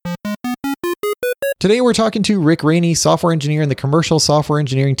Today we're talking to Rick Rainey, software engineer in the commercial software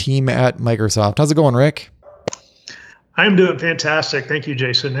engineering team at Microsoft. How's it going, Rick? I'm doing fantastic. Thank you,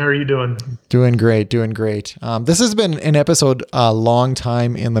 Jason. How are you doing? Doing great. This has been an episode a long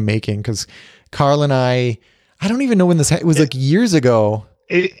time in the making because Carl and I don't even know when it was like years ago.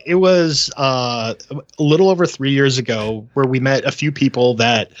 It was a little over 3 years ago where we met a few people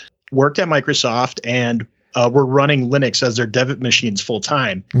that worked at Microsoft and were running Linux as their dev machines full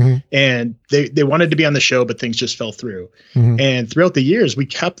time. Mm-hmm. And they wanted to be on the show, but things just fell through. Mm-hmm. And throughout the years, we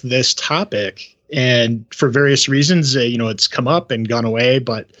kept this topic. And for various reasons, it's come up and gone away.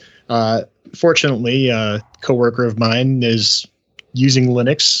 But fortunately, a coworker of mine is using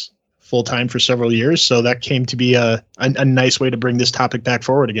Linux full time for several years. So that came to be a nice way to bring this topic back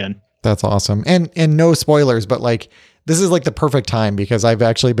forward again. That's awesome. And no spoilers, but this is the perfect time because I've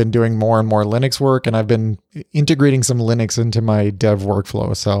actually been doing more and more Linux work and I've been integrating some Linux into my dev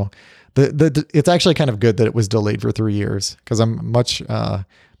workflow. So it's actually kind of good that it was delayed for 3 years because I'm much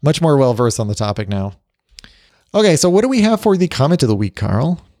more well-versed on the topic now. Okay. So what do we have for the comment of the week,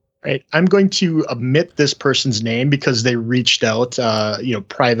 Carl? Right. I'm going to omit this person's name because they reached out,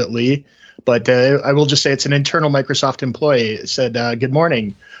 privately, but I will just say it's an internal Microsoft employee. It said, good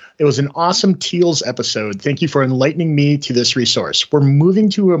morning. It was an awesome Teals episode. Thank you for enlightening me to this resource. We're moving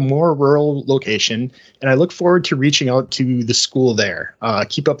to a more rural location, and I look forward to reaching out to the school there.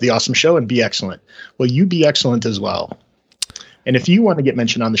 Keep up the awesome show and be excellent. Well, you be excellent as well. And if you want to get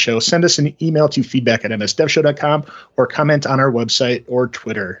mentioned on the show, send us an email to feedback@msdevshow.com or comment on our website or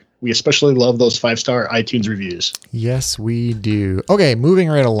Twitter. We especially love those 5-star iTunes reviews. Yes, we do. Okay, moving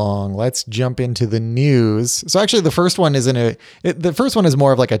right along. Let's jump into the news. So actually the first one is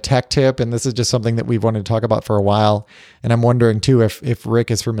more of like a tech tip, and this is just something that we've wanted to talk about for a while. And I'm wondering too if Rick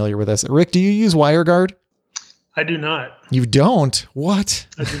is familiar with this. Rick, do you use WireGuard? I do not. You don't? What?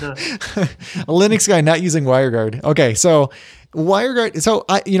 I do not. A Linux guy not using WireGuard. Okay, so WireGuard. So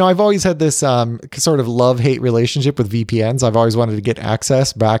I've always had this sort of love-hate relationship with VPNs. I've always wanted to get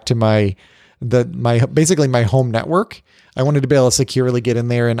access back to my home network. I wanted to be able to securely get in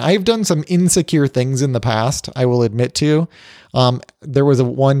there, and I've done some insecure things in the past, I will admit to. There was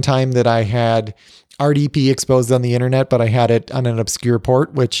one time that I had RDP exposed on the internet, but I had it on an obscure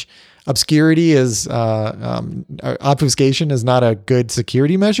port, which obscurity is obfuscation is not a good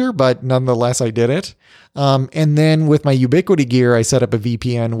security measure, but nonetheless, I did it. And then with my Ubiquiti gear, I set up a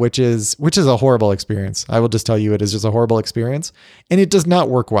VPN, which is a horrible experience. I will just tell you, it is just a horrible experience, and it does not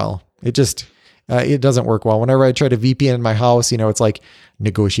work well. It doesn't work well. Whenever I try to VPN in my house, it's like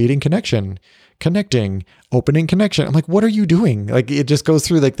negotiating connection, connecting, opening connection. I'm like, what are you doing? It just goes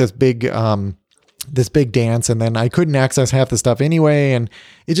through this big dance, and then I couldn't access half the stuff anyway, and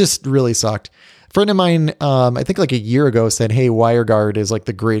it just really sucked. A friend of mine, I think a year ago, said, hey, WireGuard is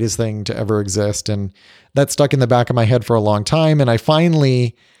the greatest thing to ever exist, and that stuck in the back of my head for a long time, and I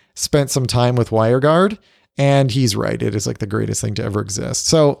finally spent some time with WireGuard, and he's right. It is the greatest thing to ever exist.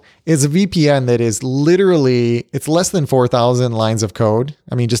 So it's a VPN that is literally, it's less than 4,000 lines of code.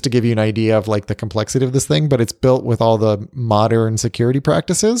 I mean, just to give you an idea of the complexity of this thing, but it's built with all the modern security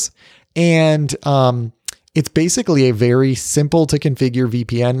practices. And it's basically a very simple to configure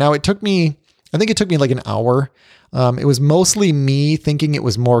VPN. Now, I think it took me an hour. It was mostly me thinking it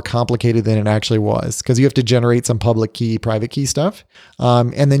was more complicated than it actually was, because you have to generate some public key, private key stuff.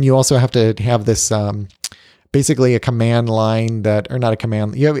 And then you also have to have this basically a command line or not a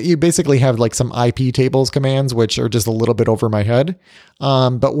command. You basically have some IP tables commands, which are just a little bit over my head.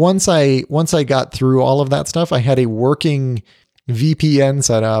 But once I got through all of that stuff, I had a working VPN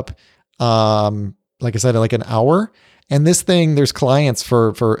set up. Like I said, an hour. And this thing, there's clients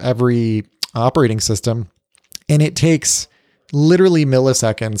for every operating system, and it takes literally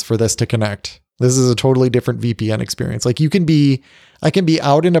milliseconds for this to connect. This is a totally different VPN experience. I can be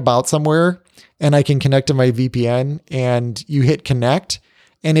out and about somewhere, and I can connect to my VPN, and you hit connect,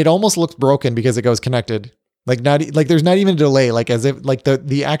 and it almost looks broken because it goes connected. There's not even a delay, as if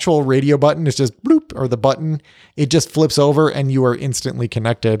the actual radio button is just bloop, or the button, it just flips over and you are instantly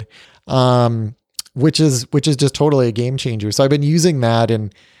connected. Which is just totally a game changer. So I've been using that.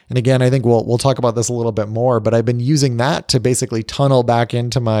 And again, I think we'll talk about this a little bit more, but I've been using that to basically tunnel back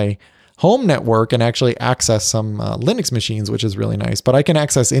into my home network and actually access some Linux machines, which is really nice. But I can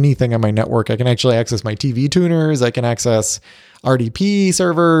access anything on my network. I can actually access my TV tuners. I can access RDP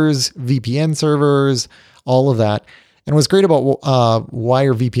servers, VPN servers, all of that. And what's great about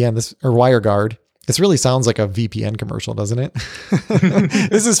WireGuard, this really sounds like a VPN commercial, doesn't it?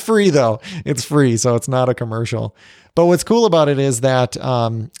 This is free though. It's free, so it's not a commercial. But what's cool about it is that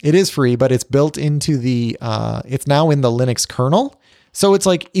it is free, but it's built into it's now in the Linux kernel. So it's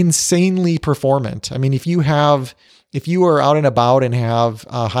like insanely performant. I mean, if you are out and about and have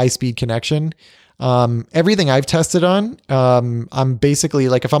a high speed connection, everything I've tested on, I'm basically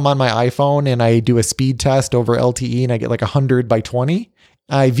like, if I'm on my iPhone and I do a speed test over LTE and I get like 100 by 20,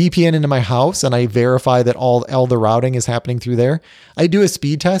 I VPN into my house and I verify that all the routing is happening through there. I do a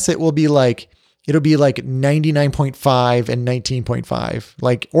speed test. It'll be like 99.5 and 19.5,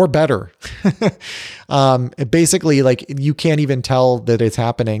 like, or better. Basically, like, you can't even tell that it's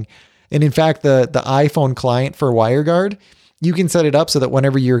happening. And in fact, the iPhone client for WireGuard, you can set it up so that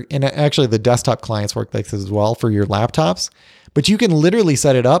whenever and actually the desktop clients work like this as well for your laptops, but you can literally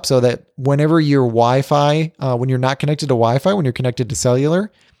set it up so that whenever your Wi-Fi, when you're not connected to Wi-Fi, when you're connected to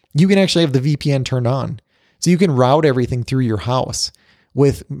cellular, you can actually have the VPN turned on. So you can route everything through your house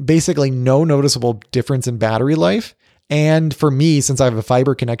with basically no noticeable difference in battery life. And for me, since I have a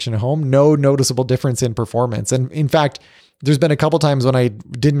fiber connection at home, no noticeable difference in performance. And in fact, there's been a couple times when I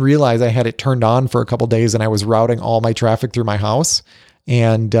didn't realize I had it turned on for a couple days and I was routing all my traffic through my house.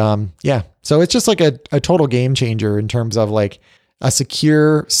 And so it's just like a total game changer in terms of like a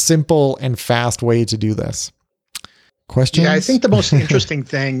secure, simple, and fast way to do this. Questions? Yeah, I think the most interesting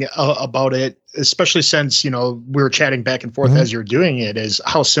thing about it, especially since, we were chatting back and forth as you're doing it, is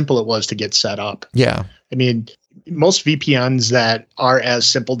how simple it was to get set up. Yeah. I mean, most VPNs that are as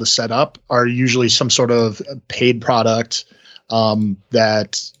simple to set up are usually some sort of paid product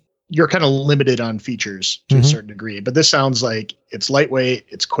that you're kind of limited on features to a certain degree. But this sounds like it's lightweight,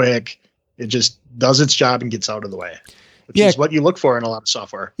 it's quick, it just does its job and gets out of the way, which is what you look for in a lot of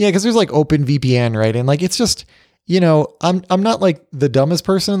software. Yeah, because there's like OpenVPN, right? And like, it's just, I'm not like the dumbest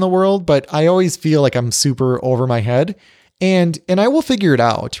person in the world, but I always feel like I'm super over my head. And I will figure it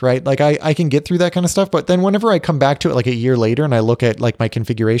out, right? Like I can get through that kind of stuff. But then whenever I come back to it like a year later and I look at like my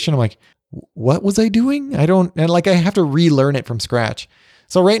configuration, I'm like, what was I doing? I have to relearn it from scratch.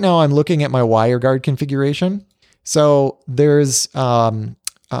 So right now I'm looking at my WireGuard configuration. So there's, for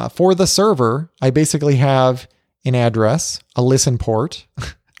the server, I basically have an address, a listen port,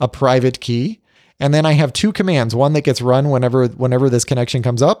 a private key, and then I have two commands, one that gets run whenever this connection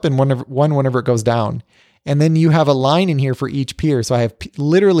comes up and whenever it goes down. And then you have a line in here for each peer. So I have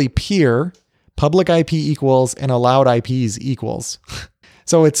literally peer, public IP equals, and allowed IPs equals.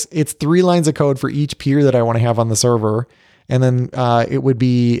 So it's 3 lines of code for each peer that I want to have on the server. And then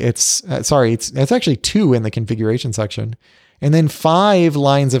it's actually 2 in the configuration section. And then 5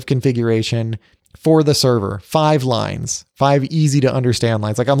 lines of configuration for the server. 5 lines, 5 easy to understand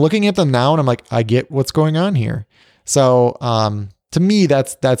lines. Like I'm looking at them now and I'm like, I get what's going on here. So to me,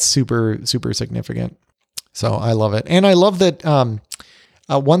 that's super, super significant. So I love it. And I love that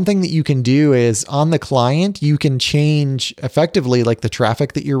one thing that you can do is on the client, you can change effectively like the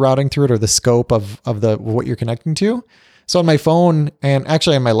traffic that you're routing through it or the scope of what you're connecting to. So on my phone and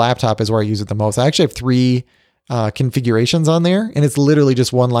actually on my laptop is where I use it the most. I actually have 3 configurations on there, and it's literally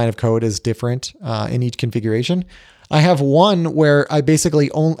just one line of code is different in each configuration. I have one where I basically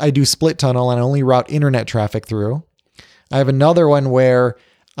I do split tunnel and I only route internet traffic through. I have another one where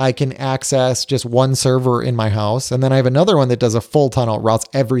I can access just one server in my house. And then I have another one that does a full tunnel, routes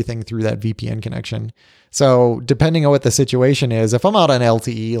everything through that VPN connection. So depending on what the situation is, if I'm out on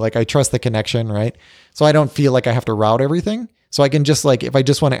LTE, like I trust the connection, right? So I don't feel like I have to route everything. So I can just like, if I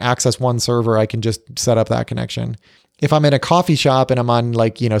just want to access one server, I can just set up that connection. If I'm in a coffee shop and I'm on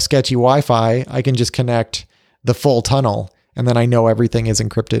like, sketchy Wi-Fi, I can just connect the full tunnel and then I know everything is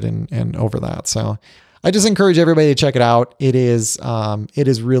encrypted and over that. So I just encourage everybody to check it out. It is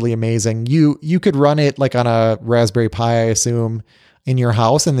really amazing. You could run it like on a Raspberry Pi, I assume, in your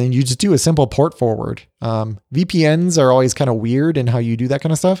house, and then you just do a simple port forward. VPNs are always kind of weird in how you do that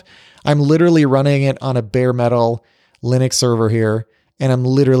kind of stuff. I'm literally running it on a bare metal Linux server here, and I'm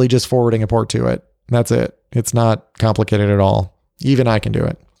literally just forwarding a port to it. That's it. It's not complicated at all. Even I can do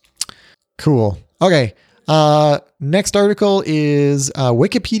it. Cool. Okay. Next article is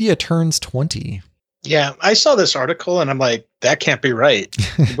Wikipedia turns 20. Yeah, I saw this article and I'm like, that can't be right.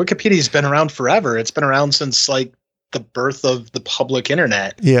 Wikipedia's been around forever. It's been around since like the birth of the public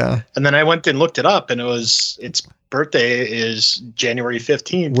internet. Yeah. And then I went and looked it up and its birthday is January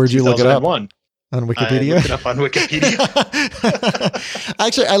 15th. Where'd you look it up? On Wikipedia? I looked it up on Wikipedia.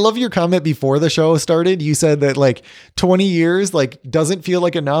 Actually, I love your comment before the show started. You said that like 20 years like doesn't feel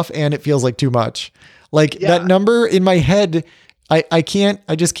like enough and it feels like too much. Like that number in my head, I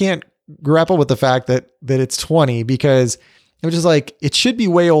just can't grapple with the fact that it's 20 because it was just like, it should be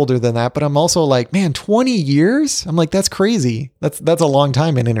way older than that. But I'm also like, man, 20 years? I'm like, that's crazy. That's a long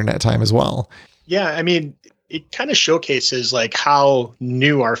time in internet time as well. Yeah. I mean, it kind of showcases like how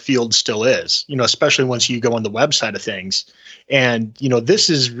new our field still is, especially once you go on the web side of things. And, this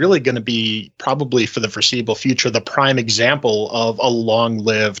is really going to be probably for the foreseeable future, the prime example of a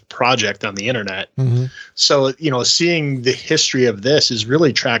long-lived project on the internet. Mm-hmm. So, seeing the history of this is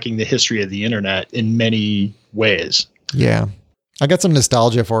really tracking the history of the internet in many ways. Yeah. I got some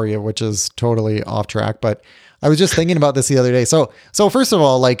nostalgia for you, which is totally off track, but I was just thinking about this the other day. So first of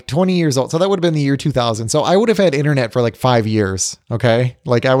all, like 20 years old. So that would have been the year 2000. So I would have had internet for like 5 years. Okay.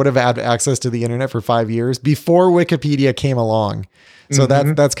 Like I would have had access to the internet for 5 years before Wikipedia came along. So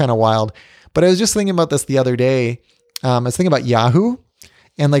that's kind of wild. But I was just thinking about this the other day. I was thinking about Yahoo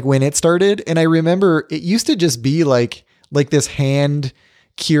and like when it started. And I remember it used to just be like this hand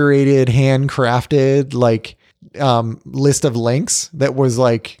curated, handcrafted, like, list of links that was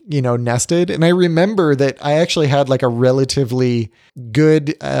like, nested. And I remember that I actually had like a relatively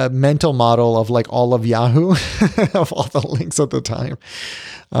good mental model of like all of Yahoo of all the links at the time.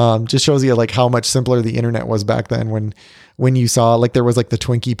 Just shows you like how much simpler the internet was back then when you saw like there was like the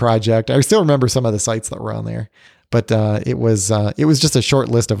Twinkie project. I still remember some of the sites that were on there, but it was just a short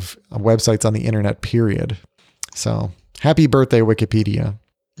list of websites on the internet, period. So happy birthday, Wikipedia.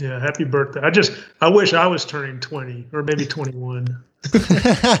 Yeah, happy birthday. I wish I was turning 20 or maybe 21.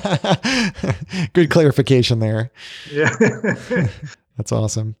 Good clarification there. Yeah. That's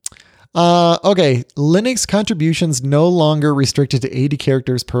awesome. Okay. Linux contributions no longer restricted to 80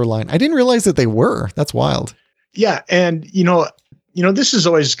 characters per line. I didn't realize that they were. That's wild. Yeah. And, this is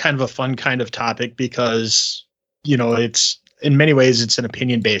always kind of a fun kind of topic because, it's in many ways, it's an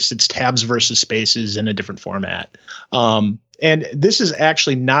opinion based. It's tabs versus spaces in a different format. And this is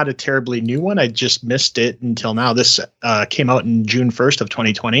actually not a terribly new one. I just missed it until now. This came out in June 1st of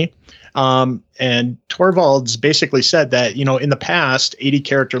 2020. And Torvalds basically said that, in the past, 80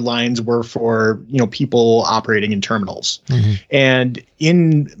 character lines were for, people operating in terminals. Mm-hmm. And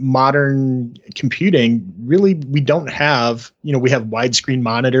in modern computing, really, we don't have, we have widescreen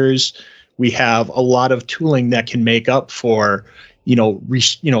monitors. We have a lot of tooling that can make up for,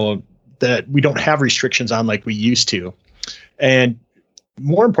 that we don't have restrictions on like we used to. And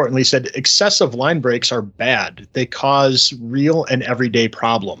more importantly, said excessive line breaks are bad. They cause real and everyday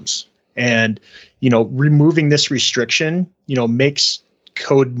problems. And, removing this restriction, makes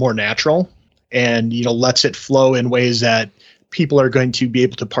code more natural and, lets it flow in ways that people are going to be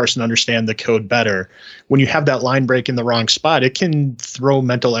able to parse and understand the code better. When you have that line break in the wrong spot, it can throw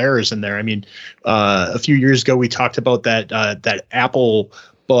mental errors in there. I mean, a few years ago, we talked about that Apple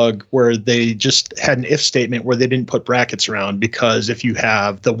bug where they just had an if statement where they didn't put brackets around, because if you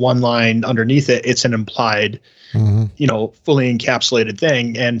have the one line underneath it, it's an implied, fully encapsulated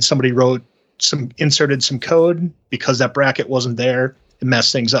thing. And somebody inserted some code because that bracket wasn't there. It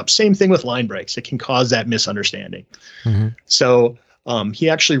messed things up. Same thing with line breaks. It can cause that misunderstanding. Mm-hmm. So he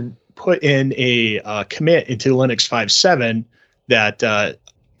actually put in a commit into Linux 5.7 that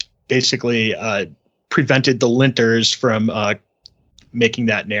basically prevented the linters from making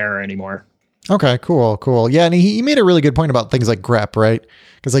that an error anymore. Okay, cool. Yeah, and he made a really good point about things like grep, right?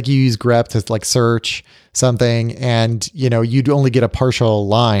 Because like you use grep to like search something, and you'd only get a partial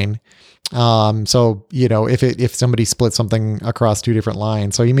line. So if somebody split something across two different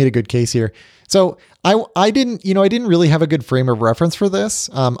lines, so he made a good case here. So I didn't really have a good frame of reference for this,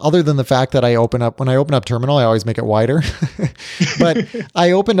 other than the fact that when I open up Terminal, I always make it wider. But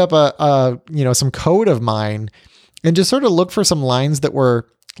I opened up some code of mine and just sort of looked for some lines that were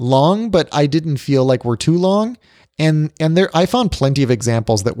long, but I didn't feel like were too long. And there, I found plenty of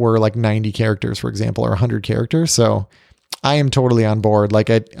examples that were like 90 characters, for example, or 100 characters. So I am totally on board.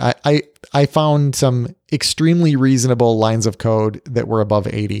 Like I found some extremely reasonable lines of code that were above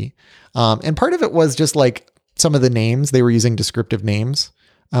 80. And part of it was just like some of the names, they were using descriptive names,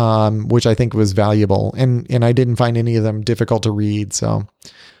 which I think was valuable. And I didn't find any of them difficult to read. So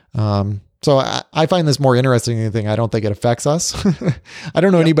I find this more interesting than anything. I don't think it affects us. I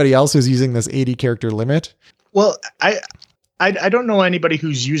don't know anybody else who's using this 80 character limit. Well, I don't know anybody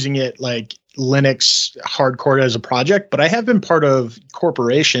who's using it like Linux hardcore as a project, but I have been part of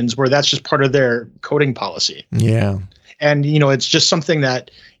corporations where that's just part of their coding policy. Yeah. And, it's just something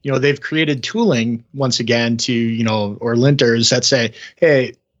that, they've created tooling once again to, or linters that say,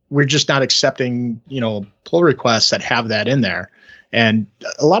 hey, we're just not accepting, pull requests that have that in there. And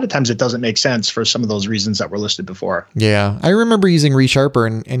a lot of times it doesn't make sense for some of those reasons that were listed before. Yeah. I remember using ReSharper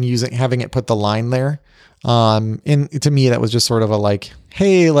and having it put the line there. And to me, that was just sort of a like,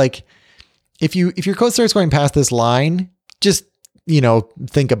 hey, like if your code starts going past this line, just,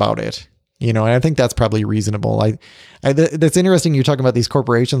 think about it, and I think that's probably reasonable. That's interesting. You're talking about these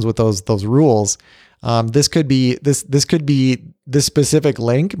corporations with those rules. This could be this specific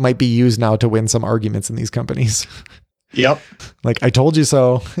link might be used now to win some arguments in these companies. Yep. Like, I told you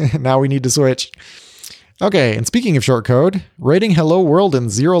so. Now we need to switch. Okay. And speaking of short code, writing hello world in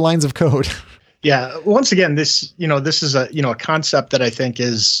 0 lines of code. Yeah. Once again, this is a concept that I think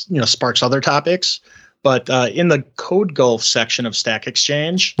is, sparks other topics. But in the code gulf section of Stack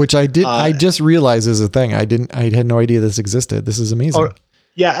Exchange, Which I just realized is a thing. I had no idea this existed. This is amazing.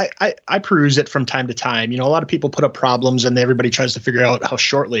 Yeah, I peruse it from time to time. A lot of people put up problems and everybody tries to figure out how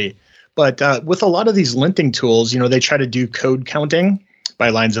shortly. But with a lot of these linting tools, they try to do code counting by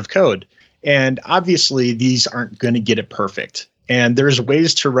lines of code. And obviously, these aren't going to get it perfect. And there's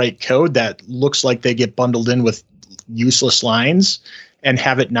ways to write code that looks like they get bundled in with useless lines and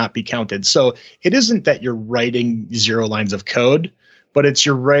have it not be counted. So it isn't that you're writing 0 lines of code, but it's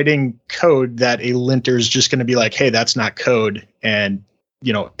you're writing code that a linter is just going to be like, hey, that's not code. And,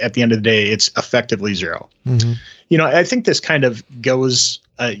 at the end of the day, it's effectively 0. Mm-hmm. I think this kind of goes,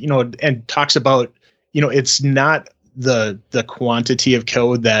 and talks about, it's not the quantity of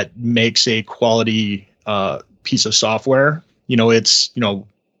code that makes a quality piece of software. It's,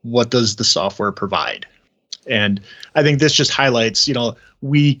 what does the software provide? And I think this just highlights,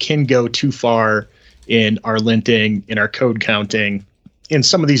 we can go too far in our linting, in our code counting, in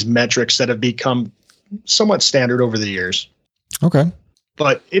some of these metrics that have become somewhat standard over the years. Okay.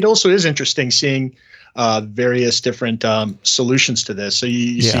 But it also is interesting seeing various different solutions to this. So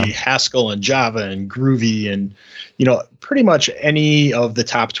you see Haskell and Java and Groovy and, pretty much any of the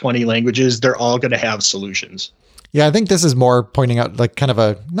top 20 languages, they're all going to have solutions. Yeah, I think this is more pointing out like kind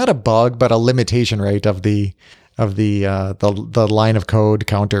of not a bug, but a limitation, right, of the line of code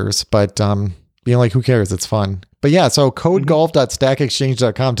counters. But like, who cares? It's fun. But yeah, so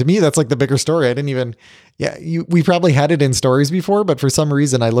codegolf.stackexchange.com. To me, that's like the bigger story. I didn't even. Yeah, we probably had it in stories before, but for some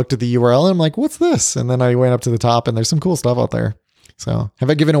reason I looked at the URL and I'm like, what's this? And then I went up to the top and there's some cool stuff out there. So have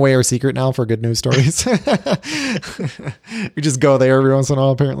I given away our secret now for good news stories? We just go there every once in a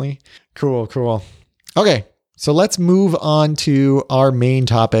while, apparently. Cool. Okay. So let's move on to our main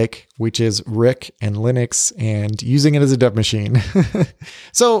topic, which is Rick and Linux and using it as a dev machine.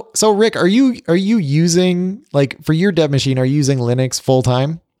 So Rick, are you using, like, for your dev machine, are you using Linux full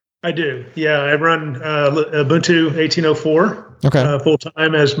time? I do. Yeah, I run Ubuntu 1804 full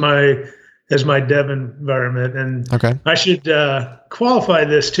time as my dev environment, and okay. I should qualify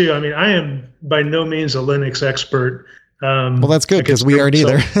this too. I mean, I am by no means a Linux expert. Well, that's good because we aren't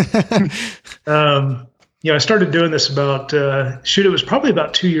either. I started doing this about it was probably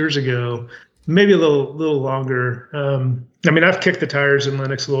about 2 years ago, maybe a little longer. I've kicked the tires in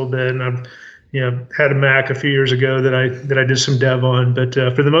Linux a little bit, and I've had a Mac a few years ago that I did some dev on. But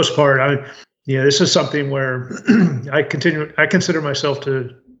for the most part, this is something where I consider myself to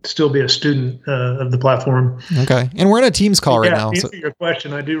still be a student of the platform. Okay, and we're on a Teams call right now. To answer your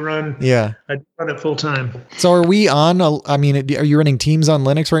question, I do run. Yeah, I do run it full time. So are we on? Are you running Teams on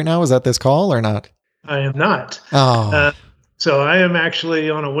Linux right now? Is that this call or not? I am not. Oh. So I am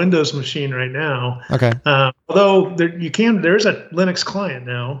actually on a Windows machine right now. Okay. Although there's a Linux client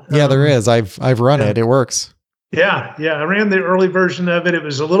now. Yeah, there is. I've run it. It works. Yeah. I ran the early version of it. It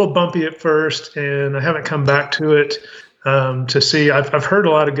was a little bumpy at first, and I haven't come back to it to see. I've heard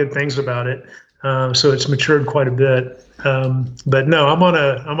a lot of good things about it, so it's matured quite a bit. But no, I'm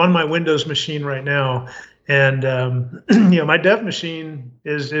on my Windows machine right now. And my dev machine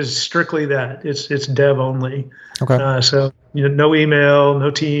is strictly that. It's dev only. Okay. So no email,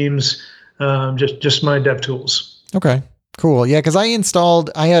 no Teams, just my dev tools. Okay. Cool. Yeah, because I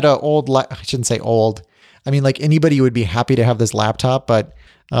had an old. I shouldn't say old. I mean, like, anybody would be happy to have this laptop, but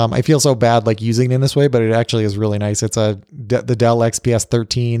I feel so bad like using it in this way. But it actually is really nice. It's the Dell XPS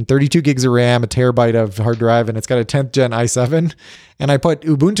 13, 32 gigs of RAM, a terabyte of hard drive, and it's got a 10th gen i7. And I put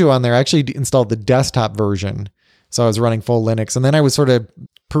Ubuntu on there. I actually installed the desktop version, so I was running full Linux. And then I was sort of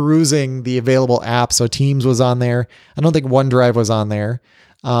perusing the available apps. So Teams was on there. I don't think OneDrive was on there.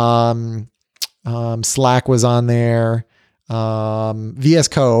 Slack was on there. VS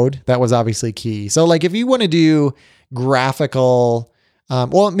Code, that was obviously key. So like, if you want to do graphical,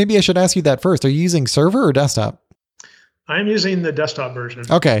 well, maybe I should ask you that first. Are you using server or desktop? I'm using the desktop version.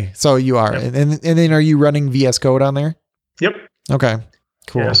 Okay. So you are. Yep. And then are you running VS Code on there? Yep. Okay,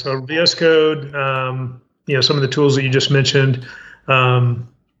 cool. Yeah, so VS Code, some of the tools that you just mentioned, that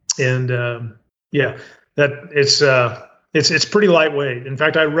it's pretty lightweight. In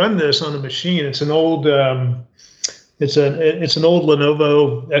fact, I run this on a machine. It's an old it's an old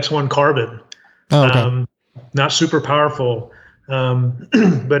Lenovo X1 Carbon. Oh, okay. Not super powerful,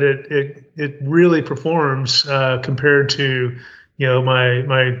 but it really performs compared to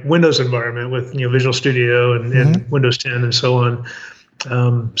my Windows environment with Visual Studio and Windows 10 and so on.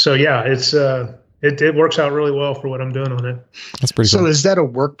 So yeah, it's it works out really well for what I'm doing on it. That's pretty So cool. is that a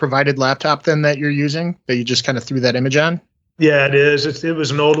work provided laptop then that you're using that you just kind of threw that image on? Yeah, it is. It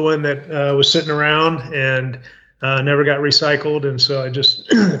was an old one that was sitting around and never got recycled, and so I just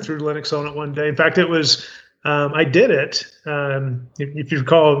threw Linux on it one day. In fact, it was I did it. If you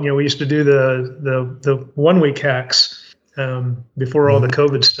recall, we used to do the 1 week hacks before all the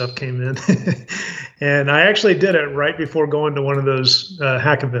COVID stuff came in, and I actually did it right before going to one of those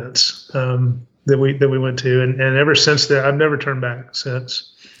hack events that we went to, and ever since then, I've never turned back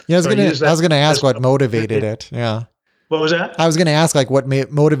since. Yeah, I So was gonna ask what motivated it. Yeah. What was that? I was going to ask, like, what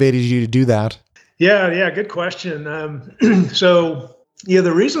motivated you to do that? Yeah, good question. So,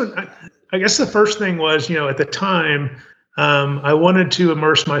 the reason, I guess the first thing was, at the time, I wanted to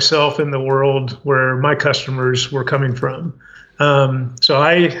immerse myself in the world where my customers were coming from. So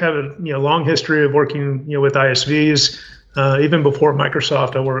I have a long history of working with ISVs. Even before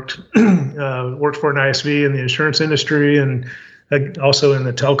Microsoft, I worked for an ISV in the insurance industry and also in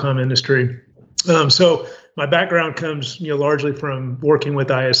the telecom industry. So my background comes largely from working with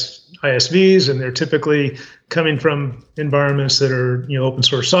ISVs, and they're typically coming from environments that are open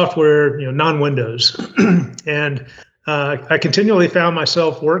source software, non-Windows. And I continually found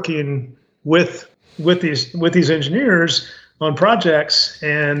myself working with these engineers on projects,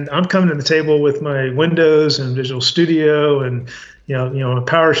 and I'm coming to the table with my Windows and Visual Studio and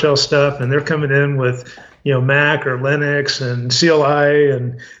PowerShell stuff, and they're coming in with Mac or Linux and CLI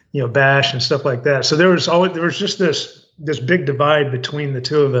and Bash and stuff like that. So there was just this big divide between the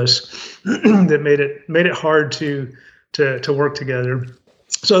two of us that made it hard to work together.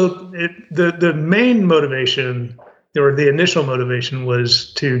 So the main motivation, or the initial motivation,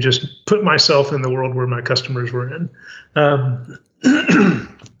 was to just put myself in the world where my customers were in.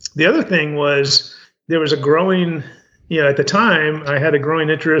 The other thing was there was a growing, at the time, I had a growing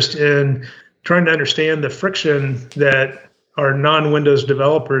interest in trying to understand the friction that our non-Windows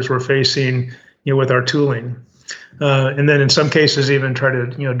developers were facing, with our tooling, and then in some cases even try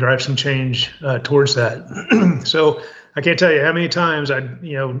to drive some change towards that. So I can't tell you how many times I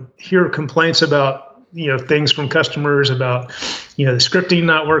hear complaints about things from customers about the scripting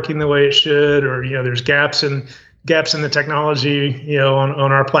not working the way it should, or there's gaps in the technology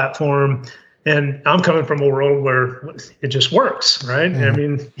on our platform. And I'm coming from a world where it just works, right? Mm. I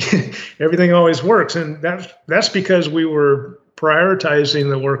mean, everything always works, and that's because we were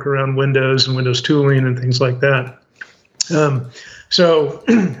prioritizing the work around Windows and Windows tooling and things like that. So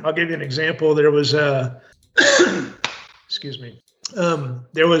I'll give you an example. There was excuse me.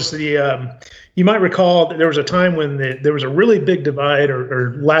 There was you might recall that there was a time when there was a really big divide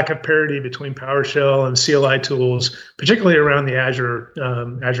or lack of parity between PowerShell and CLI tools, particularly around the Azure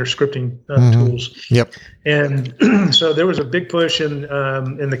scripting tools. Yep. And so there was a big push in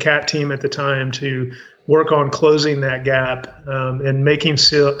the CAT team at the time to work on closing that gap and making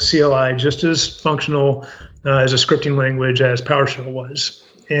CLI just as functional as a scripting language as PowerShell was.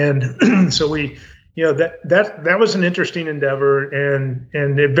 And so we. That was an interesting endeavor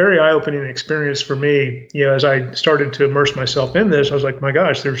and a very eye-opening experience for me. As I started to immerse myself in this, I was like, my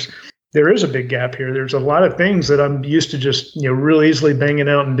gosh, there is a big gap here. There's a lot of things that I'm used to just real easily banging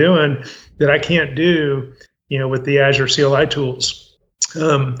out and doing that I can't do with the Azure CLI tools.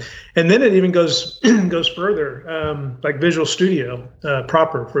 And then it even goes further, like Visual Studio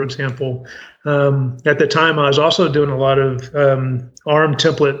proper, for example. At the time, I was also doing a lot of ARM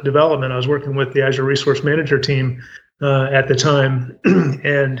template development. I was working with the Azure Resource Manager team at the time.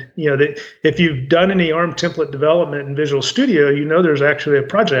 And if you've done any ARM template development in Visual Studio, there's actually a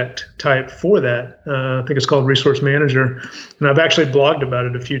project type for that. I think it's called Resource Manager. And I've actually blogged about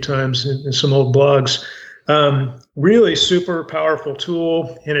it a few times in some old blogs. Really super powerful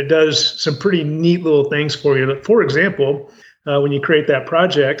tool, and it does some pretty neat little things for you. For example, when you create that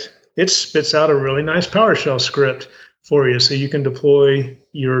project, it spits out a really nice PowerShell script for you so you can deploy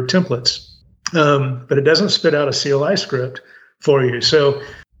your templates. But it doesn't spit out a CLI script for you. So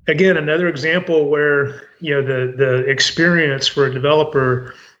again, another example where the experience for a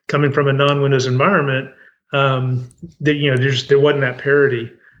developer coming from a non-Windows environment, there wasn't that parity.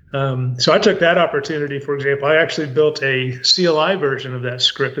 So I took that opportunity. For example, I actually built a CLI version of that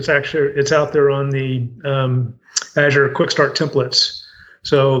script. It's out there on the Azure Quick Start templates.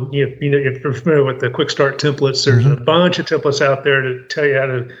 So if you're familiar with the Quick Start templates, there's a bunch of templates out there to tell you how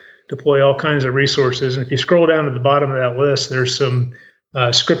to deploy all kinds of resources. And if you scroll down to the bottom of that list, there's some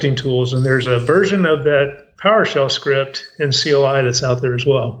scripting tools, and there's a version of that PowerShell script in CLI that's out there as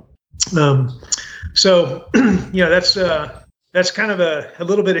well. So that's kind of a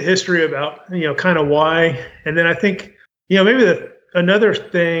little bit of history about kind of why. And then I think maybe another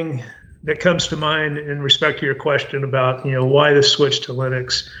thing that comes to mind in respect to your question about, why the switch to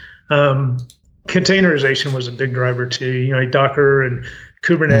Linux. Containerization was a big driver too. Docker and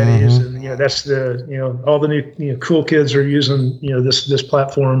Kubernetes, and that's all the new cool kids are using this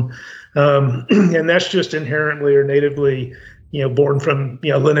platform, and that's just inherently or natively born from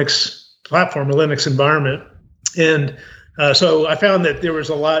Linux platform, a Linux environment, and so I found that there was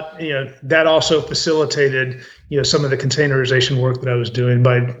a lot that also facilitated some of the containerization work that I was doing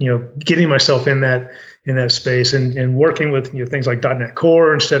by getting myself in that space and working with things like .NET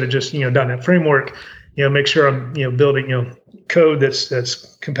Core instead of just .NET Framework. Make sure I'm building code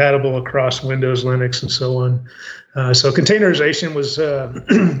that's compatible across Windows, Linux, and so on. So containerization was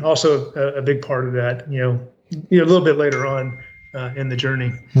also a big part of that. A little bit later on in the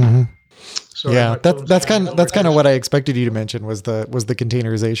journey. Mm-hmm. So yeah, that's kind of what I expected you to mention was the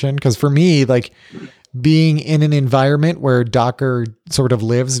containerization, because for me, like, being in an environment where Docker sort of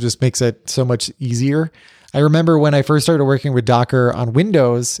lives just makes it so much easier. I remember when I first started working with Docker on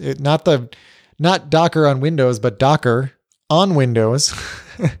Windows, not Docker on Windows, but Docker on Windows.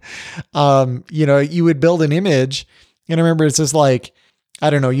 You would build an image, and I remember it's just like, I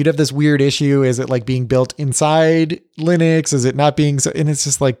don't know, you'd have this weird issue. Is it like being built inside Linux? Is it not being so? And it's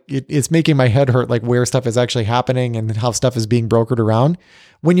just like, it's making my head hurt, like where stuff is actually happening and how stuff is being brokered around.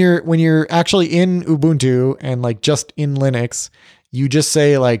 When you're actually in Ubuntu and like just in Linux, you just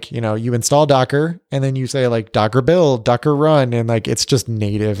say like, you install Docker and then you say like Docker build, Docker run, and like, it's just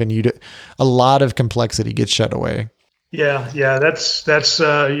native, and a lot of complexity gets shed away. Yeah. That's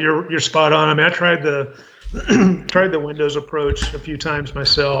you're spot on. I mean, I tried the Windows approach a few times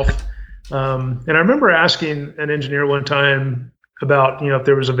myself. And I remember asking an engineer one time about, if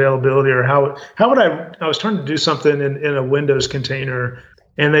there was availability or how would I was trying to do something in a Windows container,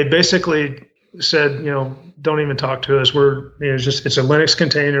 and they basically said, don't even talk to us. It's a Linux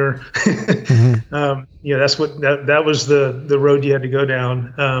container. Mm-hmm. That's that was the road you had to go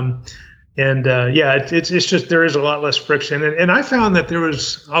down. It's just, there is a lot less friction. And I found that there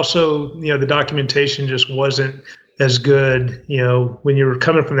was also, the documentation just wasn't as good, when you were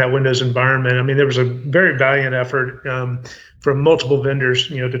coming from that Windows environment. I mean, there was a very valiant effort from multiple vendors,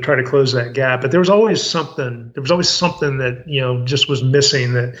 to try to close that gap. But there was always something that, just was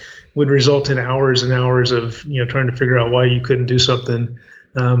missing that would result in hours and hours of, trying to figure out why you couldn't do something.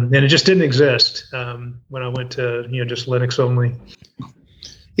 And it just didn't exist when I went to, just Linux only.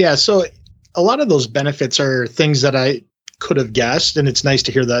 Yeah. So a lot of those benefits are things that I could have guessed, and it's nice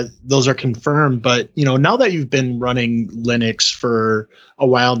to hear that those are confirmed. But, now that you've been running Linux for a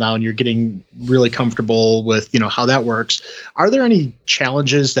while now and you're getting really comfortable with, how that works, are there any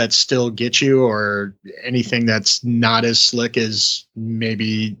challenges that still get you, or anything that's not as slick as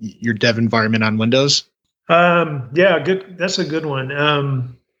maybe your dev environment on Windows? Good. That's a good one.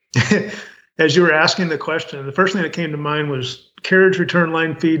 As you were asking the question, the first thing that came to mind was carriage return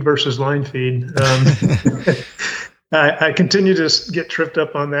line feed versus line feed. I continue to get tripped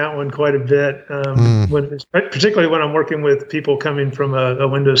up on that one quite a bit, particularly when I'm working with people coming from a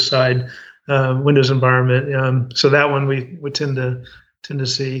Windows side, Windows environment. So that one we tend to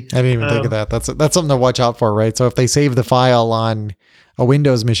see. I didn't even think of that. That's something to watch out for, right? So if they save the file on a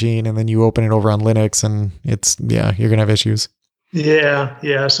Windows machine and then you open it over on Linux, and you're gonna have issues.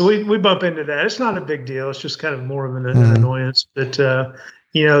 Yeah. So we bump into that. It's not a big deal. It's just kind of more of an annoyance. But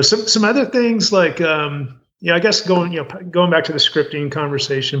some other things like I guess going back to the scripting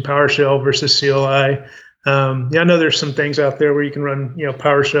conversation, PowerShell versus CLI. I know there's some things out there where you can run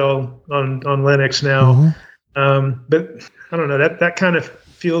PowerShell on Linux now. But I don't know, that kind of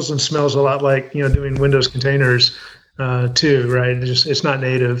feels and smells a lot like doing Windows containers. Too, right? It's not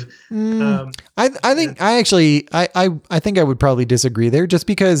native. I think I think I would probably disagree there, just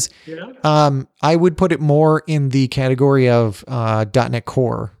because I would put it more in the category of .NET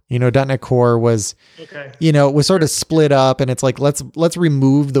Core. .NET Core was was sort of split up, and it's like let's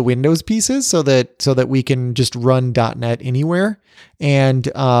remove the Windows pieces so that we can just run .NET anywhere. And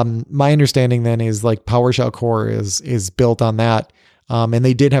my understanding then is like PowerShell Core is built on that, and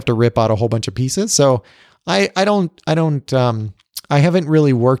they did have to rip out a whole bunch of pieces. So I haven't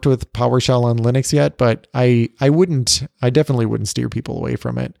really worked with PowerShell on Linux yet, but I definitely wouldn't steer people away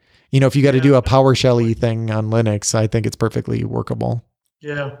from it. If you got to do a PowerShell-y thing on Linux, I think it's perfectly workable.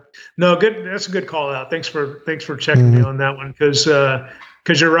 Yeah, no, good. That's a good call out. Thanks for checking me on that one. Cause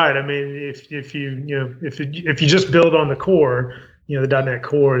you're right. I mean, if you just build on the core, the .NET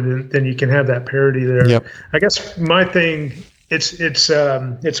Core, then you can have that parity there. Yep. I guess my thing,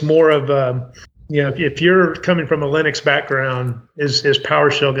 it's more of, if you're coming from a Linux background, is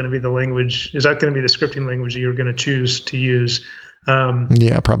PowerShell going to be the language? Is that going to be the scripting language that you're going to choose to use?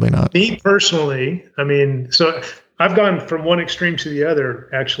 Yeah, probably not. Me personally, I mean, so I've gone from one extreme to the other.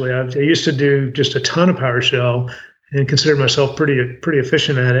 Actually, I used to do just a ton of PowerShell and consider myself pretty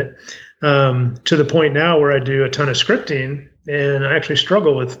efficient at it. To the point now where I do a ton of scripting, and I actually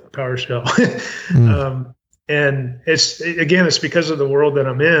struggle with PowerShell. And it's because of the world that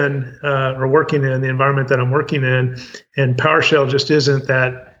I'm in or working in, the environment that I'm working in, and PowerShell just isn't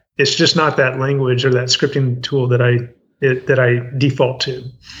that. It's just not that language or that scripting tool that I default to.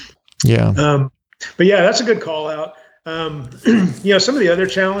 Yeah. But yeah, that's a good call out. Some of the other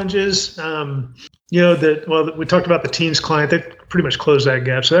challenges, we talked about the Teams client. They pretty much closed that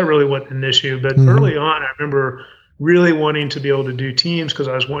gap, so that really wasn't an issue. But early on, I remember really wanting to be able to do Teams because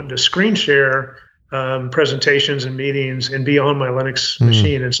I was wanting to screen share presentations and meetings and be on my Linux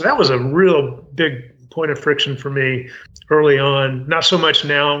machine. And so that was a real big point of friction for me early on. Not so much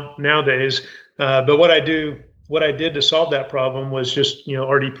nowadays, but what I did to solve that problem was just,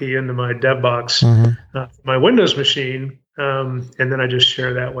 RDP into my dev box, my Windows machine. And then I just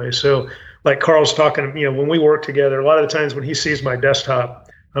share that way. So like Carl's talking, when we work together, a lot of the times when he sees my desktop,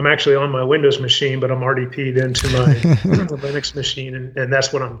 I'm actually on my Windows machine, but I'm RDP'd into my Linux machine, and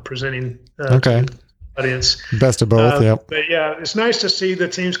that's what I'm presenting to the audience. Best of both, yeah. But yeah, it's nice to see the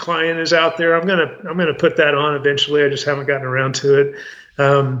Teams client is out there. I'm gonna put that on eventually. I just haven't gotten around to it.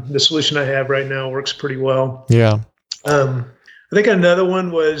 The solution I have right now works pretty well. Yeah. I think another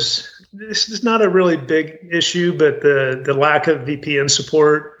one was, this is not a really big issue, but the lack of VPN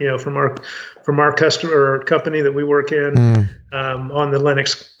support, from our customer or company that we work in on the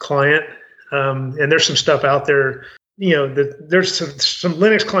Linux client. And there's some stuff out there, there's some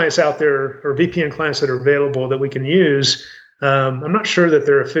Linux clients out there or VPN clients that are available that we can use. I'm not sure that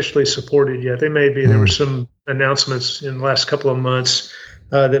they're officially supported yet. They may be. There were some announcements in the last couple of months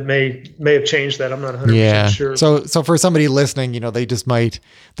that may have changed that. I'm not 100% sure. So for somebody listening,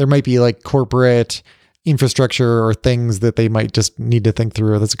 there might be like corporate infrastructure or things that they might just need to think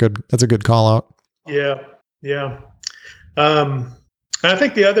through. That's a good call out. Yeah. And I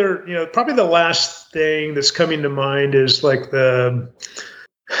think the other, probably the last thing that's coming to mind is like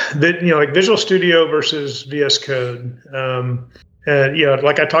like Visual Studio versus VS Code.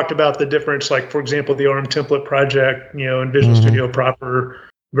 Like I talked about the difference, like for example, the ARM template project, in Visual Studio proper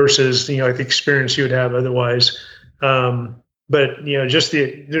versus, the experience you would have otherwise. But just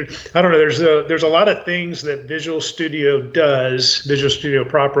I don't know. There's a lot of things that Visual Studio does. Visual Studio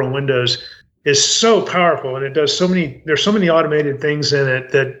proper on Windows is so powerful, and it does there's so many automated things in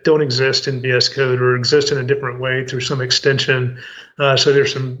it that don't exist in VS Code or exist in a different way through some extension. So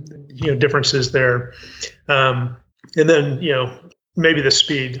there's some differences there. And then maybe the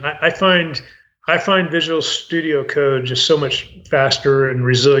speed. I find Visual Studio Code just so much faster and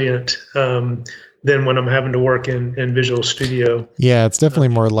resilient than when I'm having to work in Visual Studio. Yeah, it's definitely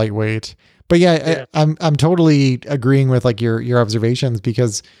more lightweight. But yeah. I'm totally agreeing with like your observations,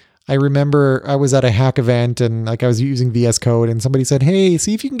 because I remember I was at a hack event and like I was using VS Code and somebody said, "Hey,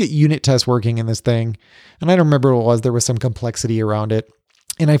 see if you can get unit tests working in this thing." And I don't remember what it was. There was some complexity around it.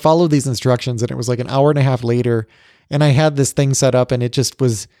 And I followed these instructions and it was like an hour and a half later and I had this thing set up and it just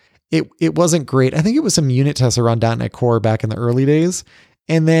was, it wasn't great. I think it was some unit tests around .NET Core back in the early days.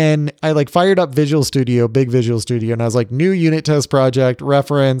 And then I like fired up Visual Studio, big Visual Studio. And I was like, new unit test project,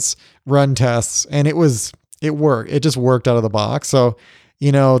 reference, run tests. And it worked. It just worked out of the box. So,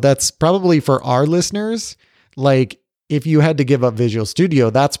 that's probably for our listeners. Like if you had to give up Visual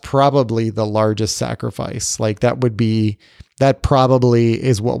Studio, that's probably the largest sacrifice. Like that probably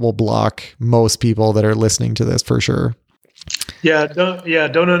is what will block most people that are listening to this for sure. Yeah.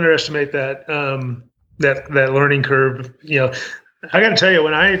 Don't underestimate that, that learning curve. I got to tell you,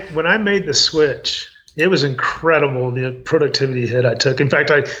 when I made the switch, it was incredible, the productivity hit I took. In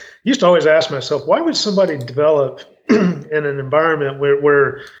fact, I used to always ask myself, why would somebody develop in an environment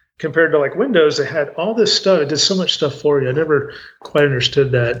where compared to like Windows, they had all this stuff. It did so much stuff for you. I never quite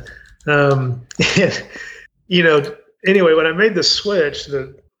understood that. Anyway, when I made the switch,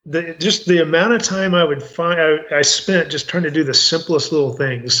 the amount of time I spent just trying to do the simplest little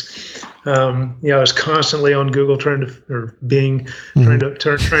things. I was constantly on Google trying to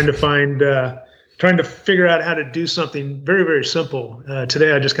figure out how to do something very, very simple.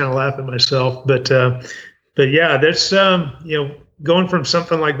 Today, I just kind of laugh at myself, but yeah, that's going from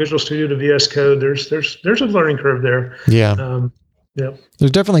something like Visual Studio to VS Code. There's a learning curve there. Yeah. Yeah.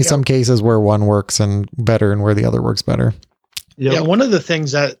 There's definitely some cases where one works and better and where the other works better. Yep. Yeah. One of the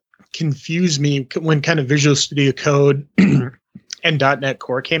things that confused me when kind of Visual Studio Code and .NET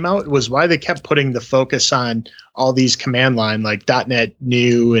Core came out was why they kept putting the focus on all these command line like .NET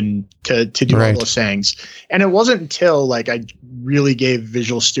New and to do all those things. And it wasn't until like I really gave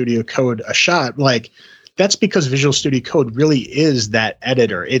Visual Studio Code a shot. Like that's because Visual Studio Code really is that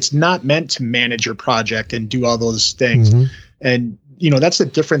editor. It's not meant to manage your project and do all those things. Mm-hmm. And that's the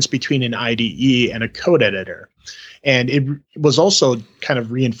difference between an IDE and a code editor. And it was also kind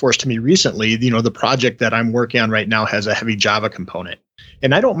of reinforced to me recently, the project that I'm working on right now has a heavy Java component.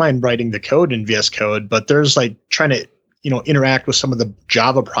 And I don't mind writing the code in VS Code, but there's like trying to, interact with some of the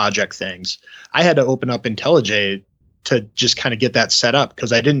Java project things. I had to open up IntelliJ to just kind of get that set up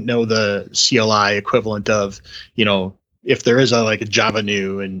because I didn't know the CLI equivalent of, if there is a Java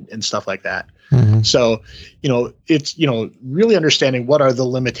new and stuff like that. Mm-hmm. So, it's, really understanding what are the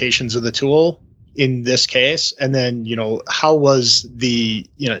limitations of the tool in this case, and then how was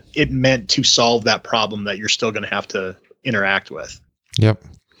it meant to solve that problem that you're still going to have to interact with. Yep.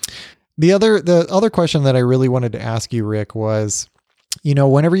 The other question that I really wanted to ask you, Rick, was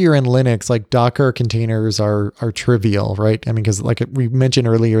whenever you're in Linux, like Docker containers are trivial, right? I mean, because like we mentioned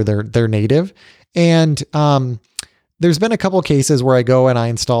earlier, they're native, and there's been a couple cases where I go and I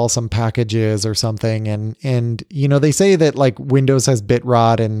install some packages or something, and they say that like Windows has bit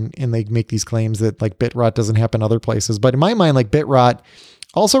rot, and they make these claims that like bit rot doesn't happen other places. But in my mind, like bit rot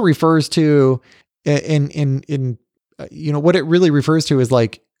also refers to what it really refers to is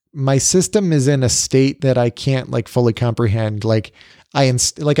like my system is in a state that I can't like fully comprehend. Like I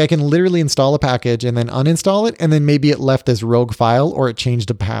can literally install a package and then uninstall it, and then maybe it left this rogue file or it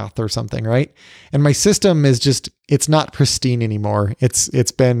changed a path or something, right? And my system is just, it's not pristine anymore. It's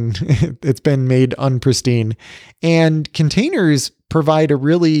been it's been made unpristine. And containers provide a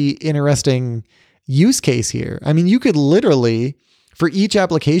really interesting use case here. I mean, you could literally, for each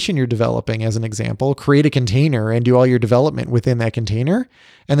application you're developing, as an example, create a container and do all your development within that container.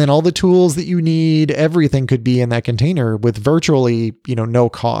 And then all the tools that you need, everything could be in that container with virtually, no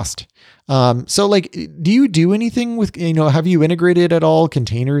cost. So like, do you do anything with, have you integrated at all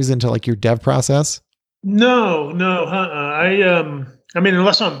containers into like your dev process? No. I mean,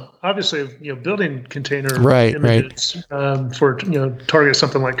 unless I'm obviously, building container images, for, target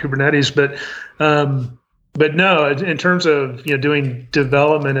something like Kubernetes, but no, in terms of doing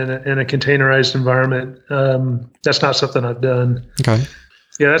development in a containerized environment, that's not something I've done. Okay.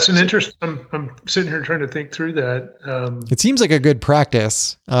 Yeah, that's an interest. I'm sitting here trying to think through that. It seems like a good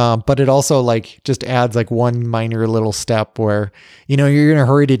practice, but it also like just adds like one minor little step where you're in a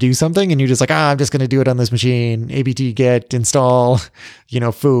hurry to do something and you're just like, I'm just going to do it on this machine. apt get install,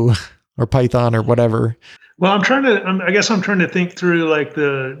 foo or Python or whatever. Well, I guess I'm trying to think through like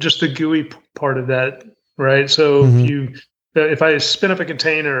the GUI part of that. Right. So if I spin up a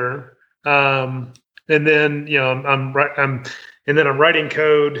container, and then, I'm writing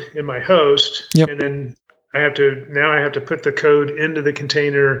code in my host, and then I have to put the code into the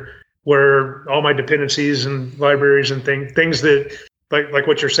container where all my dependencies and libraries and things that like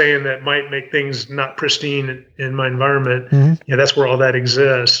what you're saying that might make things not pristine in my environment. Mm-hmm. That's where all that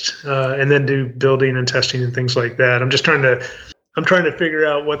exists. And then do building and testing and things like that. I'm trying to figure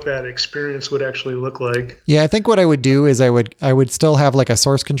out what that experience would actually look like. Yeah, I think what I would do is I would still have like a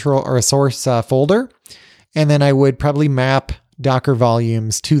source control or a source folder, and then I would probably map Docker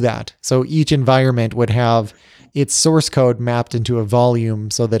volumes to that. So each environment would have its source code mapped into a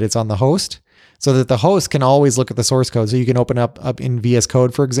volume so that it's on the host, so that the host can always look at the source code. So you can open up in VS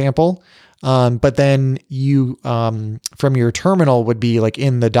Code, for example. But then you, from your terminal would be like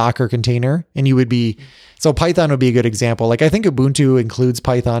in the Docker container, and you would be, so Python would be a good example. Like I think Ubuntu includes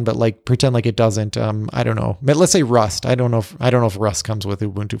Python, but like pretend like it doesn't. I don't know. But let's say Rust. I don't know if Rust comes with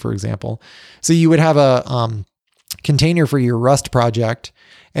Ubuntu, for example. So you would have a container for your Rust project,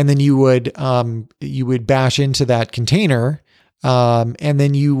 and then you would bash into that container. And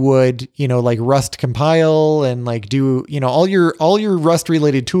then you would, like Rust compile and like do, all your Rust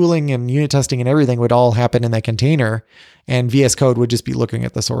related tooling and unit testing and everything would all happen in that container, and VS Code would just be looking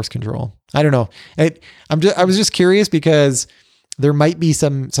at the source control. I don't know. I was just curious because there might be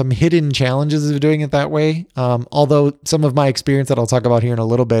some hidden challenges of doing it that way. Although some of my experience that I'll talk about here in a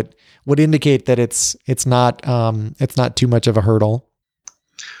little bit would indicate that it's not too much of a hurdle.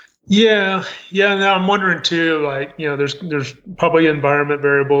 Yeah. Now I'm wondering too, like, there's probably environment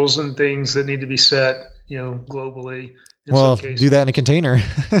variables and things that need to be set, globally. Well, do that in a container.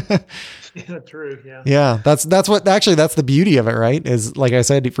 Yeah, true. Yeah. Yeah. That's the beauty of it, right? Is like I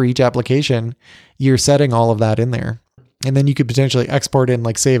said, for each application, you're setting all of that in there. And then you could potentially export it and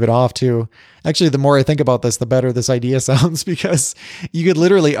like save it off too. Actually, the more I think about this, the better this idea sounds, because you could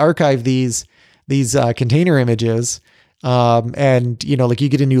literally archive these container images, And like you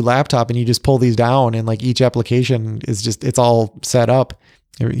get a new laptop and you just pull these down and like each application is just, it's all set up.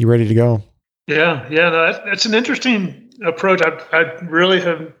 You're ready to go. Yeah. No, that's an interesting approach. I really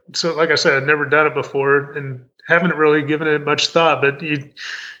have. So like I said, I've never done it before and haven't really given it much thought, but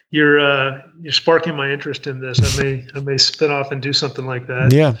you're sparking my interest in this. I may spin off and do something like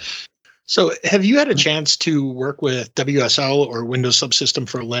that. Yeah. So have you had a chance to work with WSL or Windows Subsystem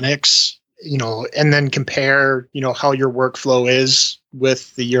for Linux, and then compare, how your workflow is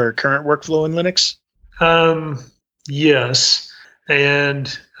with your current workflow in Linux? Yes.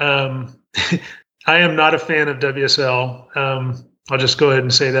 And I am not a fan of WSL. I'll just go ahead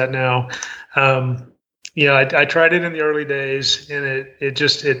and say that now. I tried it in the early days, and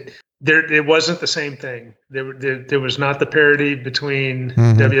it wasn't the same thing. There was not the parity between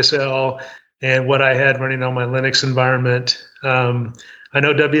WSL and what I had running on my Linux environment. I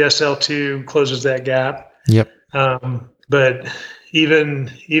know WSL2 closes that gap. Yep. But even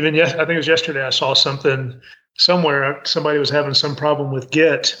I think it was yesterday, I saw something somewhere. Somebody was having some problem with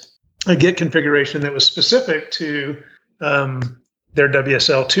a Git configuration that was specific to their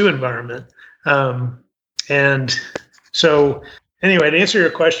WSL2 environment. And so anyway, to answer your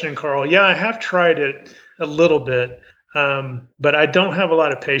question, Carl, yeah, I have tried it a little bit, but I don't have a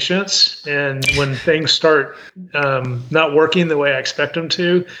lot of patience. And when things start not working the way I expect them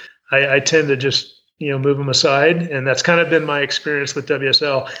to, I tend to just move them aside. And that's kind of been my experience with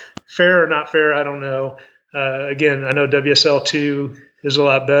WSL. Fair or not fair, I don't know. Again, I know WSL2 is a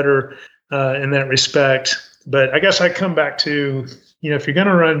lot better in that respect. But I guess I come back to, if you're going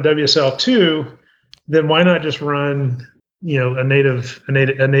to run WSL2, then why not just run, a native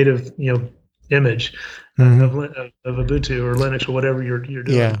image of Ubuntu or Linux or whatever you're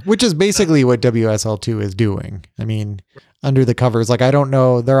doing. Yeah, which is basically what WSL2 is doing. I mean, under the covers, like, I don't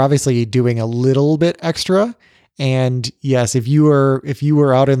know, they're obviously doing a little bit extra. And yes, if you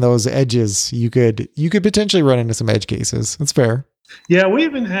were out in those edges, you could potentially run into some edge cases. That's fair. Yeah, we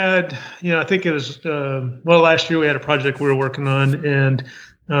even had, I think it was, last year we had a project we were working on, and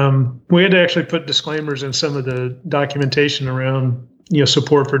we had to actually put disclaimers in some of the documentation around,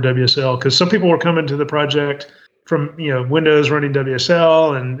 support for WSL, because some people were coming to the project from, Windows running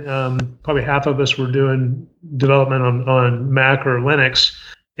WSL, and probably half of us were doing development on Mac or Linux.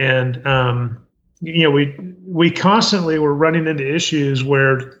 And, we constantly were running into issues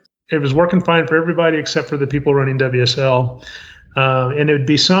where it was working fine for everybody except for the people running WSL. And it would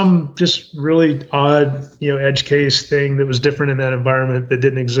be some just really odd, edge case thing that was different in that environment that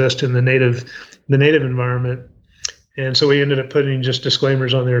didn't exist in the native environment. And so we ended up putting just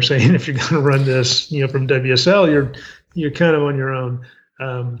disclaimers on there saying, if you're going to run this, from WSL, you're kind of on your own.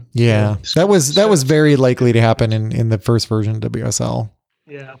 That was very likely to happen in the first version of WSL.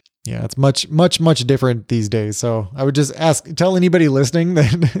 Yeah. Yeah, it's much, much, much different these days. So I would just tell anybody listening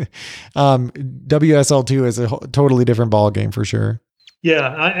that WSL2 is a totally different ball game for sure.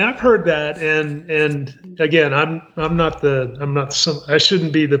 Yeah, I've heard that, and again, I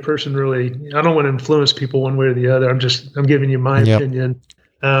shouldn't be the person really. I don't want to influence people one way or the other. I'm giving you my opinion.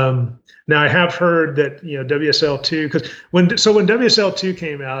 Now I have heard that WSL2, because when WSL2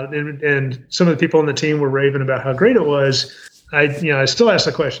 came out, and some of the people on the team were raving about how great it was. I still ask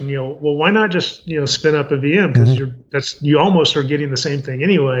the question, well, why not just, spin up a VM? Because you almost are getting the same thing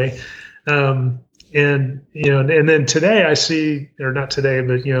anyway. And then today I see, or not today,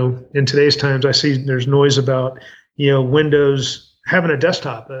 but, in today's times, I see there's noise about, Windows having a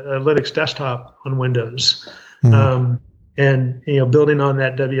desktop, a Linux desktop on Windows, and, building on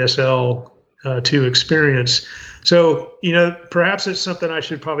that WSL2 experience. So, perhaps it's something I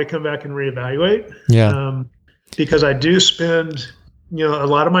should probably come back and reevaluate. Yeah. Because I do spend, a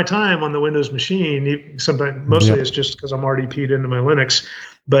lot of my time on the Windows machine. Sometimes, mostly it's just because I'm already keyed into my Linux.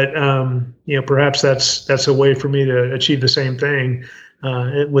 But perhaps that's a way for me to achieve the same thing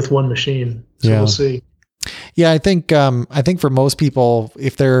with one machine. So we'll see. Yeah, I think for most people,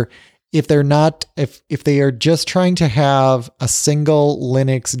 if they are just trying to have a single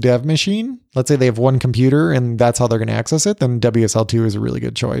Linux dev machine, let's say they have one computer and that's how they're going to access it, then WSL2 is a really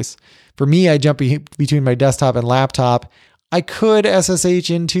good choice. For me, I jump between my desktop and laptop. I could SSH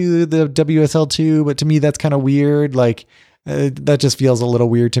into the WSL2, but to me, that's kind of weird. Like that just feels a little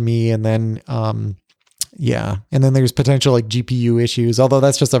weird to me. And then, and then there's potential like GPU issues, although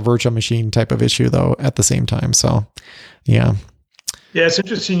that's just a virtual machine type of issue though at the same time. So yeah. Yeah, it's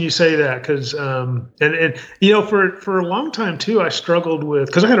interesting you say that because, for a long time too, I struggled with,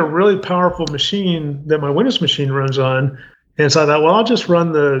 because I had a really powerful machine that my Windows machine runs on, and so I thought, well, I'll just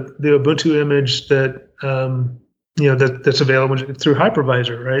run the Ubuntu image that that's available through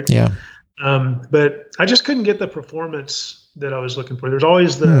hypervisor, right? Yeah. But I just couldn't get the performance that I was looking for. There's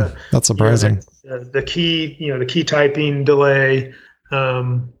always the that's surprising. The key, the key typing delay.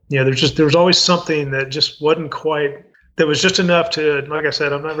 There was always something that just wasn't quite. That was just enough to, like I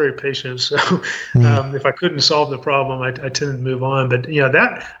said, I'm not very patient. So if I couldn't solve the problem, I tended to move on. But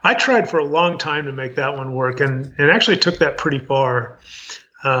that I tried for a long time to make that one work, and actually took that pretty far.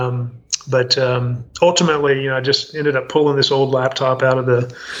 But ultimately, I just ended up pulling this old laptop out of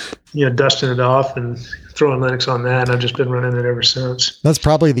the, dusting it off and throwing Linux on that. And I've just been running it ever since. That's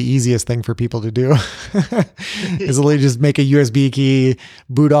probably the easiest thing for people to do is literally just make a USB key,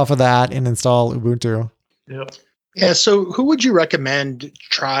 boot off of that, and install Ubuntu. Yep. Yeah. So who would you recommend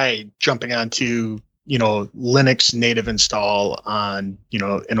try jumping onto, Linux native install on,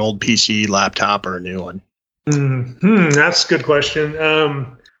 an old PC, laptop, or a new one? That's a good question.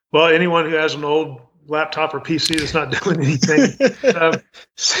 Well, anyone who has an old laptop or PC that's not doing anything.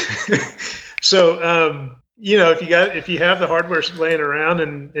 If you have the hardware laying around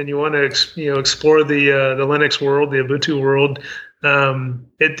and you want to explore the Linux world, the Ubuntu world,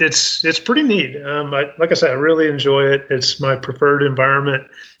 it's pretty neat. Like I said, I really enjoy it. It's my preferred environment,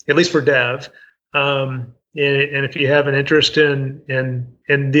 at least for dev. And if you have an interest in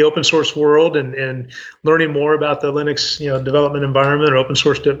the open source world and learning more about the Linux development environment or open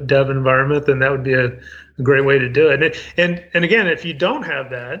source dev environment, then that would be a great way to do it. And again, if you don't have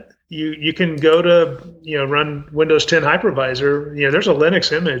that, you can go to run Windows 10 hypervisor. There's a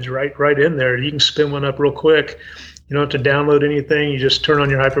Linux image right in there. You can spin one up real quick. You don't have to download anything. You just turn on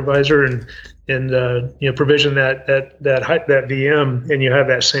your hypervisor and provision that VM, and you have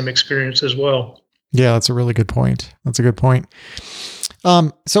that same experience as well. Yeah, that's a really good point. That's a good point.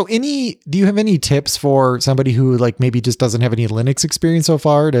 So do you have any tips for somebody who maybe just doesn't have any Linux experience so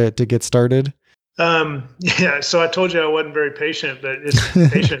far to get started? Yeah. So I told you I wasn't very patient, but it's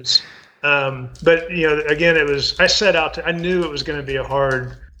patience. But again, I knew it was going to be a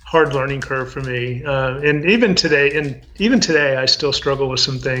hard learning curve for me. And even today, I still struggle with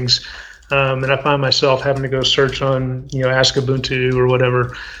some things. And I find myself having to go search on, Ask Ubuntu or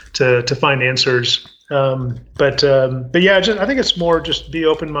whatever to find answers. But yeah, I think it's more just be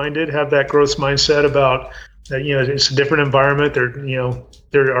open-minded, have that growth mindset about that. It's a different environment.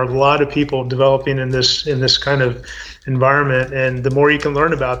 There are a lot of people developing in this kind of environment, and the more you can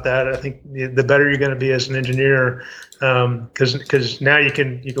learn about that, I think the better you're going to be as an engineer. Because now you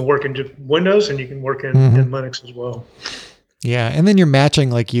can work in Windows and you can work in Linux as well. Yeah. And then you're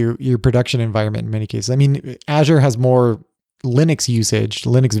matching your production environment in many cases. I mean, Azure has more Linux usage,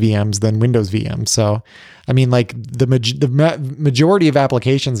 Linux VMs than Windows VMs. So, I mean, the majority of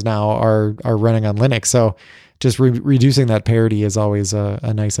applications now are running on Linux. So just reducing that parity is always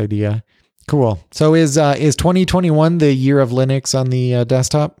a nice idea. Cool. So is 2021 the year of Linux on the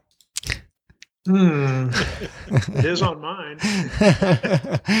desktop? It is on mine.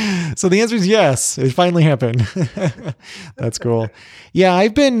 So the answer is yes. It finally happened. That's cool. Yeah,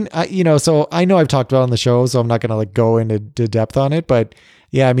 I've been, so I know I've talked about it on the show, so I'm not going to go into depth on it, but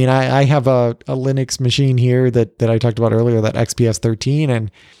yeah, I mean, I have a Linux machine here that I talked about earlier, that XPS 13, and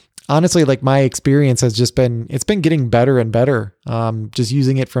honestly, my experience has just it's been getting better and better. Just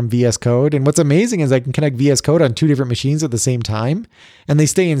using it from VS Code. And what's amazing is I can connect VS Code on two different machines at the same time, and they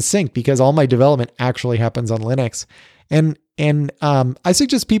stay in sync because all my development actually happens on Linux. And I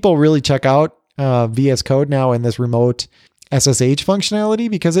suggest people really check out VS Code now in this remote SSH functionality,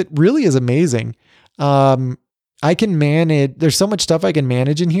 because it really is amazing. I can manage, there's so much stuff I can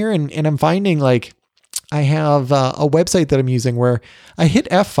manage in here, and I'm finding I have a website that I'm using where I hit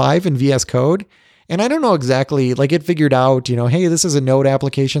F5 in VS Code, and I don't know exactly, it figured out, hey, this is a Node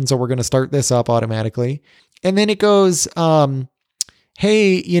application, so we're going to start this up automatically. And then it goes,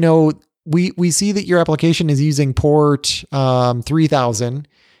 hey, we see that your application is using port 3000.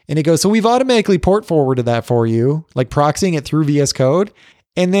 And it goes, so we've automatically port forwarded that for you, proxying it through VS Code.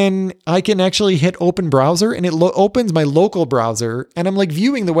 And then I can actually hit open browser, and it opens my local browser, and I'm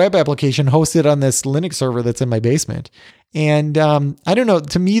viewing the web application hosted on this Linux server that's in my basement. And I don't know,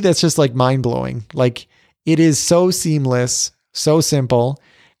 to me, that's just mind blowing. It is so seamless, so simple.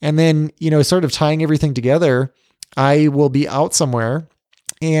 And then, sort of tying everything together, I will be out somewhere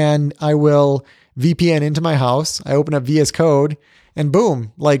and I will VPN into my house. I open up VS Code, and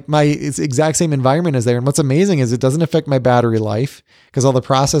boom, it's exact same environment is there. And what's amazing is it doesn't affect my battery life because all the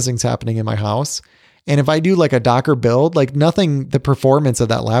processing's happening in my house. And if I do a Docker build, nothing, the performance of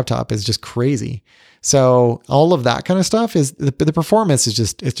that laptop is just crazy. So all of that kind of stuff is the performance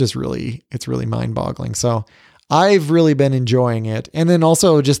is it's really mind boggling. So I've really been enjoying it. And then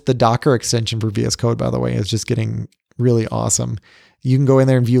also just the Docker extension for VS Code, by the way, is just getting really awesome. you can go in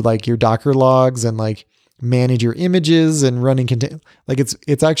there and view like your Docker logs and like manage your images and running like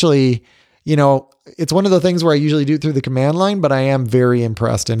it's actually, it's one of the things where I usually do it through the command line, but I am very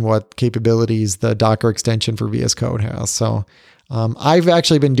impressed in what capabilities the Docker extension for VS Code has. So I've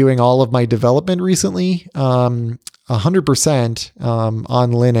actually been doing all of my development recently, 100%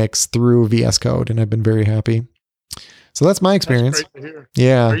 on Linux through VS Code, and I've been very happy. So that's my experience. That's great to hear.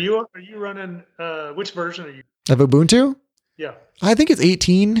 Yeah. Are you running which version are you? Of Ubuntu? Yeah. I think it's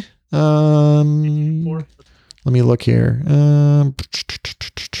 18. Let me look here.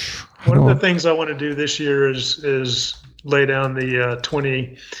 One of the things I want to do this year is lay down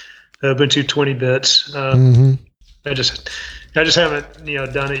the Ubuntu 20 bits. I just haven't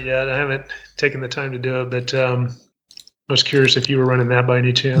done it yet. I haven't taken the time to do it, but I was curious if you were running that by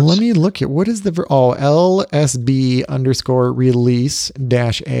any chance. Let me look at what is the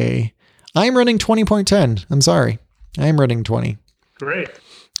LSB_release-A. I'm running 20.10. I'm sorry. I'm running 20. Great.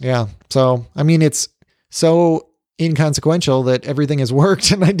 Yeah. So, I mean, it's so inconsequential that everything has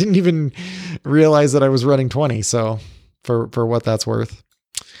worked and I didn't even realize that I was running 20. So for what that's worth.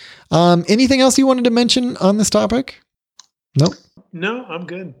 Anything else you wanted to mention on this topic? Nope. No, I'm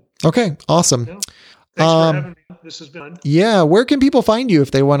good. Okay. Awesome. No. Thanks for having me. This has been fun. Yeah. Where can people find you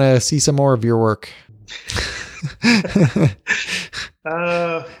if they want to see some more of your work?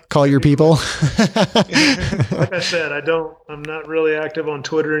 Call your people. Like I said, I'm not really active on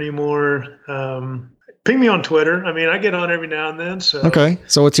Twitter anymore. Ping me on Twitter. I mean, I get on every now and then. So okay.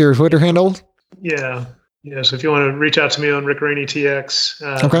 So what's your Twitter handle? Yeah. So if you want to reach out to me on Rick Rainey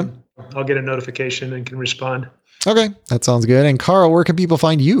TX, okay, I'll get a notification and can respond. Okay. That sounds good. And Carl, where can people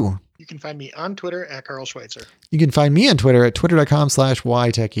find you? You can find me on Twitter at Carl Schweitzer. You can find me on Twitter at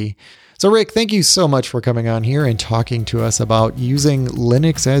twitter.com/ytechie. So Rick, thank you so much for coming on here and talking to us about using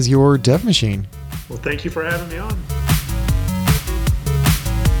Linux as your dev machine. Well, thank you for having me on.